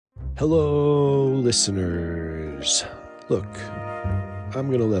Hello, listeners. Look, I'm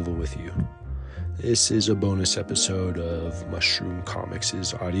going to level with you. This is a bonus episode of Mushroom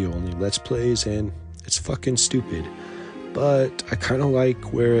Comics' audio-only Let's Plays, and it's fucking stupid. But I kind of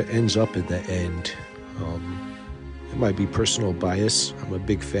like where it ends up at the end. It might be personal bias. I'm a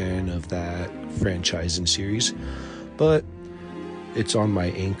big fan of that franchise and series. But it's on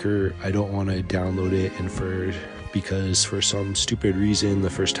my Anchor. I don't want to download it because for some stupid reason, the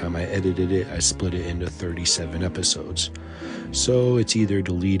first time I edited it, I split it into 37 episodes. So it's either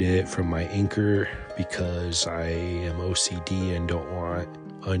delete it from my Anchor because I am OCD and don't want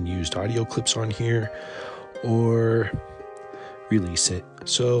unused audio clips on here, or release it.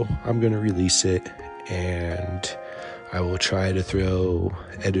 So I'm going to release it, and I will try to throw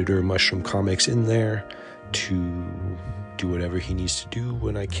editor Mushroom Comics in there to do whatever he needs to do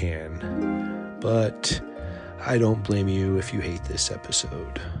when I can. But I don't blame you if you hate this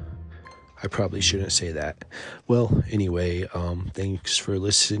episode. I probably shouldn't say that. Well, anyway, thanks for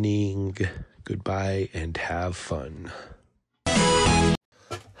listening. Goodbye and have fun.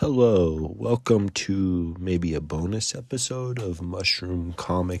 Hello, welcome to maybe a bonus episode of Mushroom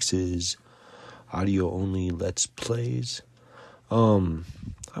Comics' audio-only Let's Plays. I'm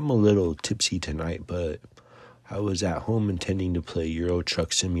a little tipsy tonight, but I was at home intending to play Euro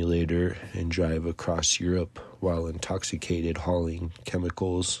Truck Simulator and drive across Europe while intoxicated hauling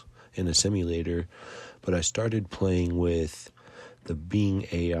chemicals in a simulator, but I started playing with the Bing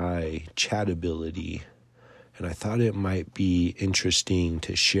AI chat ability, and I thought it might be interesting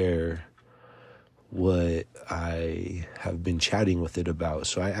to share what I have been chatting with it about.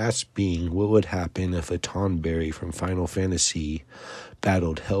 So I asked Bing what would happen if a Tonberry from Final Fantasy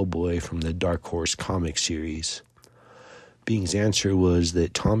battled Hellboy from the Dark Horse comic series. Bing's answer was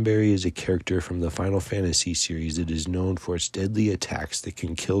that Tonberry is a character from the Final Fantasy series that is known for its deadly attacks that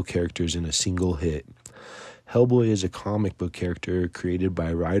can kill characters in a single hit. Hellboy is a comic book character created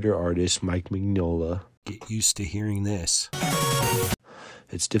by writer-artist Mike Mignola. Get used to hearing this.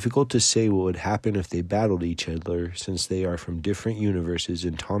 It's difficult to say what would happen if they battled each other, since they are from different universes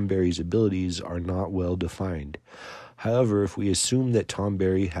and Tonberry's abilities are not well defined. However, if we assume that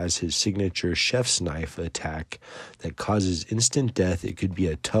Tonberry has his signature chef's knife attack that causes instant death, it could be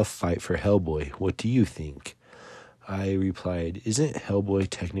a tough fight for Hellboy. What do you think? I replied, isn't Hellboy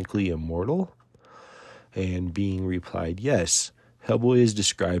technically immortal? And Bing replied, yes. Hellboy is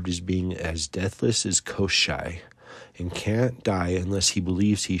described as being as deathless as Koshai and can't die unless he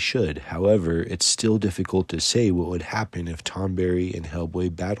believes he should. However, it's still difficult to say what would happen if Tonberry and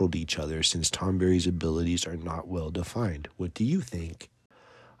Hellboy battled each other, since Tonberry's abilities are not well defined. What do you think?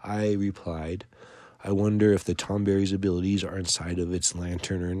 I replied, I wonder if the Tonberry's abilities are inside of its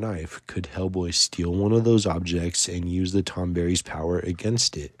lantern or knife. Could Hellboy steal one of those objects and use the Tonberry's power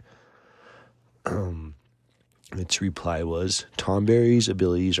against it? Its reply was, Tonberry's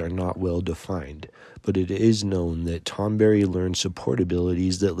abilities are not well defined, but it is known that Tonberry learned support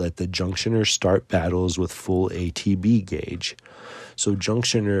abilities that let the Junctioner start battles with full ATB gauge. So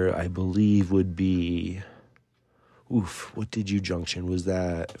Junctioner, I believe, would be... what did you junction? Was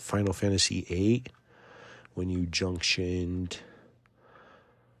that Final Fantasy VIII? When you junctioned...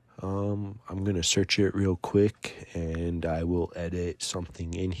 I'm going to search it real quick, and I will edit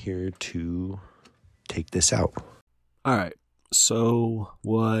something in here to take this out. Alright, so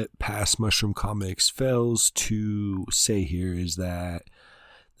what past Mushroom Comics fails to say here is that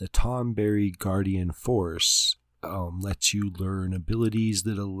the Tonberry Guardian Force lets you learn abilities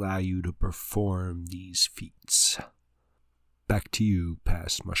that allow you to perform these feats. Back to you,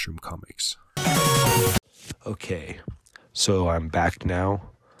 past Mushroom Comics. Okay, so I'm back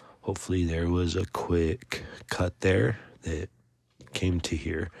now. Hopefully there was a quick cut there that came to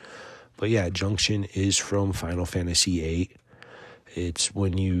here. But yeah, Junction is from Final Fantasy VIII. It's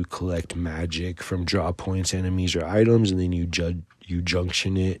when you collect magic from draw points, enemies, or items, and then you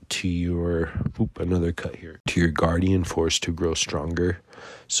junction it to your... another cut here. To your Guardian Force to grow stronger.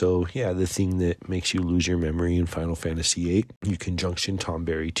 So yeah, the thing that makes you lose your memory in Final Fantasy VIII, you can junction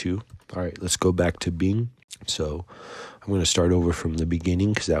Tonberry too. Alright, let's go back to Bing. So I'm going to start over from the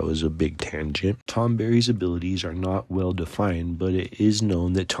beginning because that was a big tangent. Tonberry's abilities are not well defined, but it is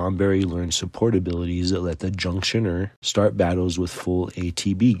known that Tonberry learns support abilities that let the Junctioner start battles with full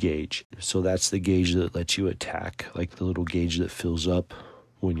ATB gauge. So that's the gauge that lets you attack, like the little gauge that fills up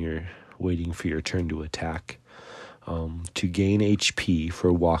when you're waiting for your turn to attack. To gain HP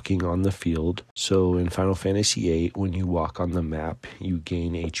for walking on the field. So in Final Fantasy VIII, when you walk on the map, you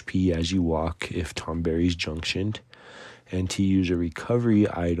gain HP as you walk if Tonberry's junctioned. and to use a recovery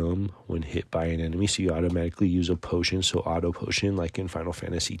item when hit by an enemy, so you automatically use a potion, so auto potion like in Final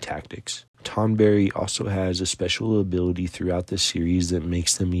Fantasy Tactics. Tonberry also has a special ability throughout the series that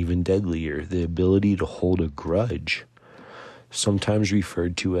makes them even deadlier, the ability to hold a grudge. Sometimes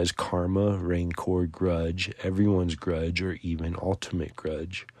referred to as karma, rancor, grudge, everyone's grudge, or even ultimate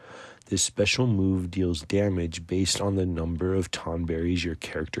grudge. This special move deals damage based on the number of Tonberries your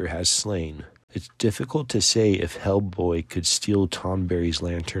character has slain. It's difficult to say if Hellboy could steal Tonberry's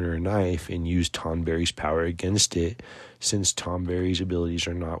lantern or knife and use Tonberry's power against it, since Tonberry's abilities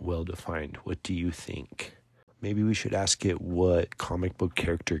are not well defined. What do you think? Maybe we should ask it what comic book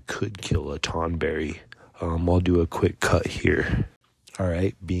character could kill a Tonberry. I'll do a quick cut here.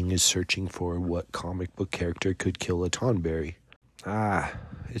 Alright, Bing is searching for what comic book character could kill a Tonberry.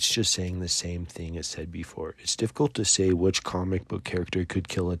 It's just saying the same thing it said before. It's difficult to say which comic book character could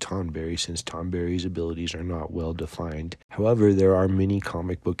kill a Tonberry since Tonberry's abilities are not well defined. However, there are many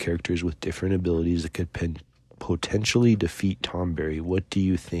comic book characters with different abilities that could potentially defeat Tonberry. What do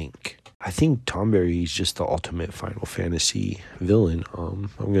you think? I think Tonberry is just the ultimate Final Fantasy villain. I'm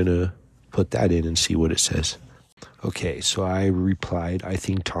going to put that in and see what it says. Okay, so I replied, I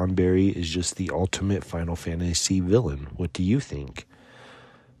think Tonberry is just the ultimate Final Fantasy villain. What do you think?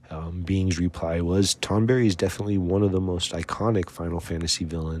 Bing's reply was, Tonberry is definitely one of the most iconic Final Fantasy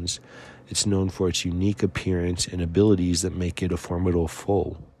villains. It's known for its unique appearance and abilities that make it a formidable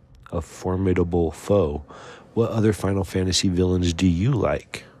foe. What other Final Fantasy villains do you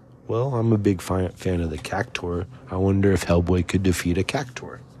like? Well, I'm a big fan of the Cactuar. I wonder if Hellboy could defeat a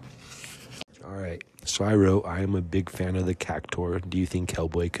Cactuar. Alright, so I wrote, I am a big fan of the Cactuar. Do you think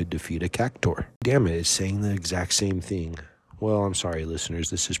Hellboy could defeat a Cactuar? Damn it, it's saying the exact same thing. Well, I'm sorry,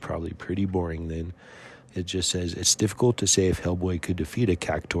 listeners. This is probably pretty boring then. It just says, it's difficult to say if Hellboy could defeat a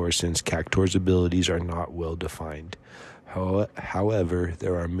Cactuar since Cactuar's abilities are not well defined. However,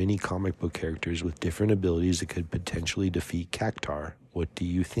 there are many comic book characters with different abilities that could potentially defeat Cactuar. What do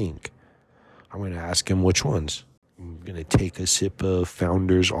you think? I'm going to ask him which ones. I'm going to take a sip of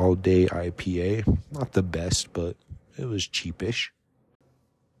Founders All Day IPA. Not the best, but it was cheapish.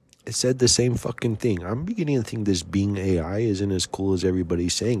 It said the same fucking thing. I'm beginning to think this Bing AI isn't as cool as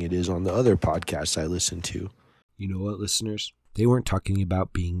everybody's saying it is on the other podcasts I listen to. You know what, listeners? They weren't talking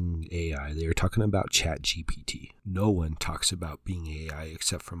about Bing AI. They were talking about ChatGPT. No one talks about Bing AI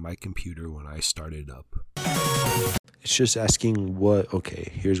except for my computer when I started up. It's just asking what...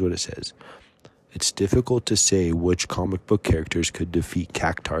 Okay, here's what it says. It's difficult to say which comic book characters could defeat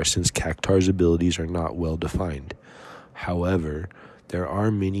Cactuar since Cactuar's abilities are not well defined. However, there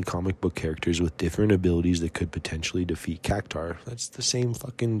are many comic book characters with different abilities that could potentially defeat Cactuar. That's the same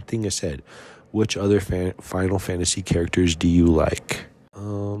fucking thing I said. Which other Final Fantasy characters do you like?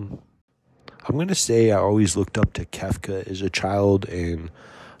 I'm going to say I always looked up to Kefka as a child, and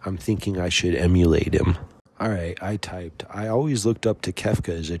I'm thinking I should emulate him. Alright, I typed, I always looked up to Kefka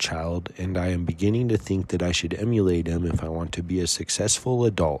as a child, and I am beginning to think that I should emulate him if I want to be a successful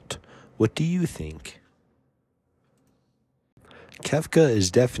adult. What do you think? Kefka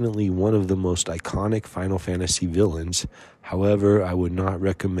is definitely one of the most iconic Final Fantasy villains. However, I would not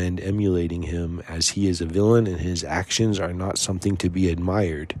recommend emulating him as he is a villain and his actions are not something to be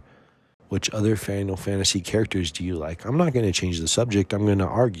admired. Which other Final Fantasy characters do you like? I'm not going to change the subject. I'm going to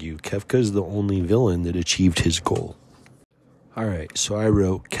argue. Kefka is the only villain that achieved his goal. Alright, so I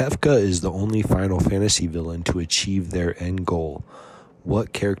wrote, Kefka is the only Final Fantasy villain to achieve their end goal.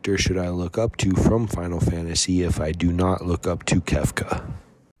 What character should I look up to from Final Fantasy if I do not look up to Kefka?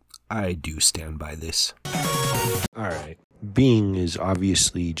 I do stand by this. Alright. Bing is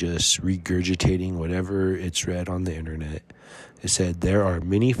obviously just regurgitating whatever it's read on the internet. It said, there are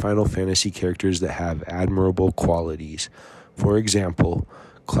many Final Fantasy characters that have admirable qualities. For example,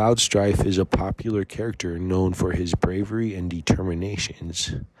 Cloud Strife is a popular character known for his bravery and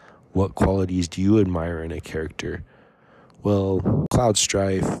determinations. What qualities do you admire in a character? Well, Cloud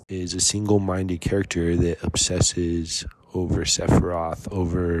Strife is a single-minded character that obsesses over Sephiroth,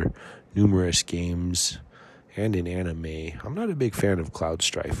 over numerous games, and in anime. I'm not a big fan of Cloud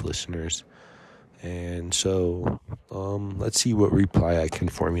Strife, listeners. And so, let's see what reply I can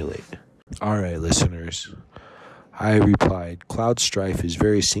formulate. Alright, listeners. I replied, Cloud Strife is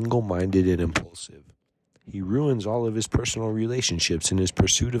very single-minded and impulsive. He ruins all of his personal relationships in his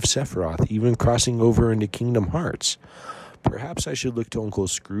pursuit of Sephiroth, even crossing over into Kingdom Hearts. Perhaps I should look to Uncle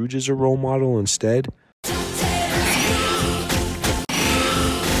Scrooge as a role model instead.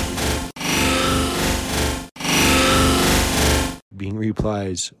 Bing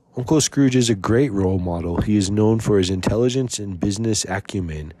replies, Uncle Scrooge is a great role model. He is known for his intelligence and business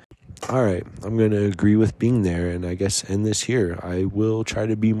acumen. All right, I'm going to agree with being there and I guess end this here. I will try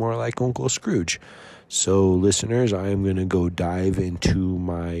to be more like Uncle Scrooge. So, listeners, I am going to go dive into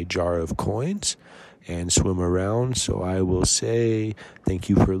my jar of coins and swim around. So, I will say thank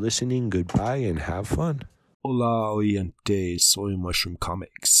you for listening, goodbye, and have fun. Hola, oyentes, soy Mushroom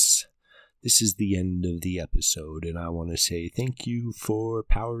Comics. This is the end of the episode, and I want to say thank you for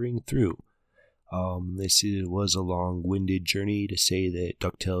powering through. Was a long-winded journey to say that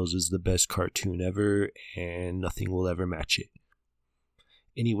DuckTales is the best cartoon ever, and nothing will ever match it.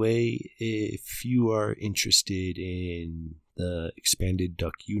 Anyway, if you are interested in the expanded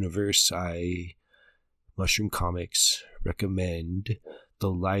Duck universe, Mushroom Comics, recommend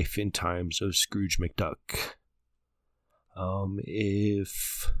The Life and Times of Scrooge McDuck.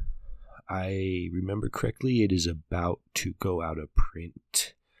 If I remember correctly, it is about to go out of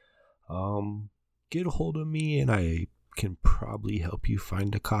print. Get a hold of me and I can probably help you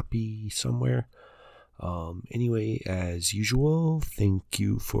find a copy somewhere. Anyway, as usual, thank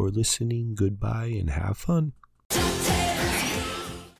you for listening, goodbye, and have fun.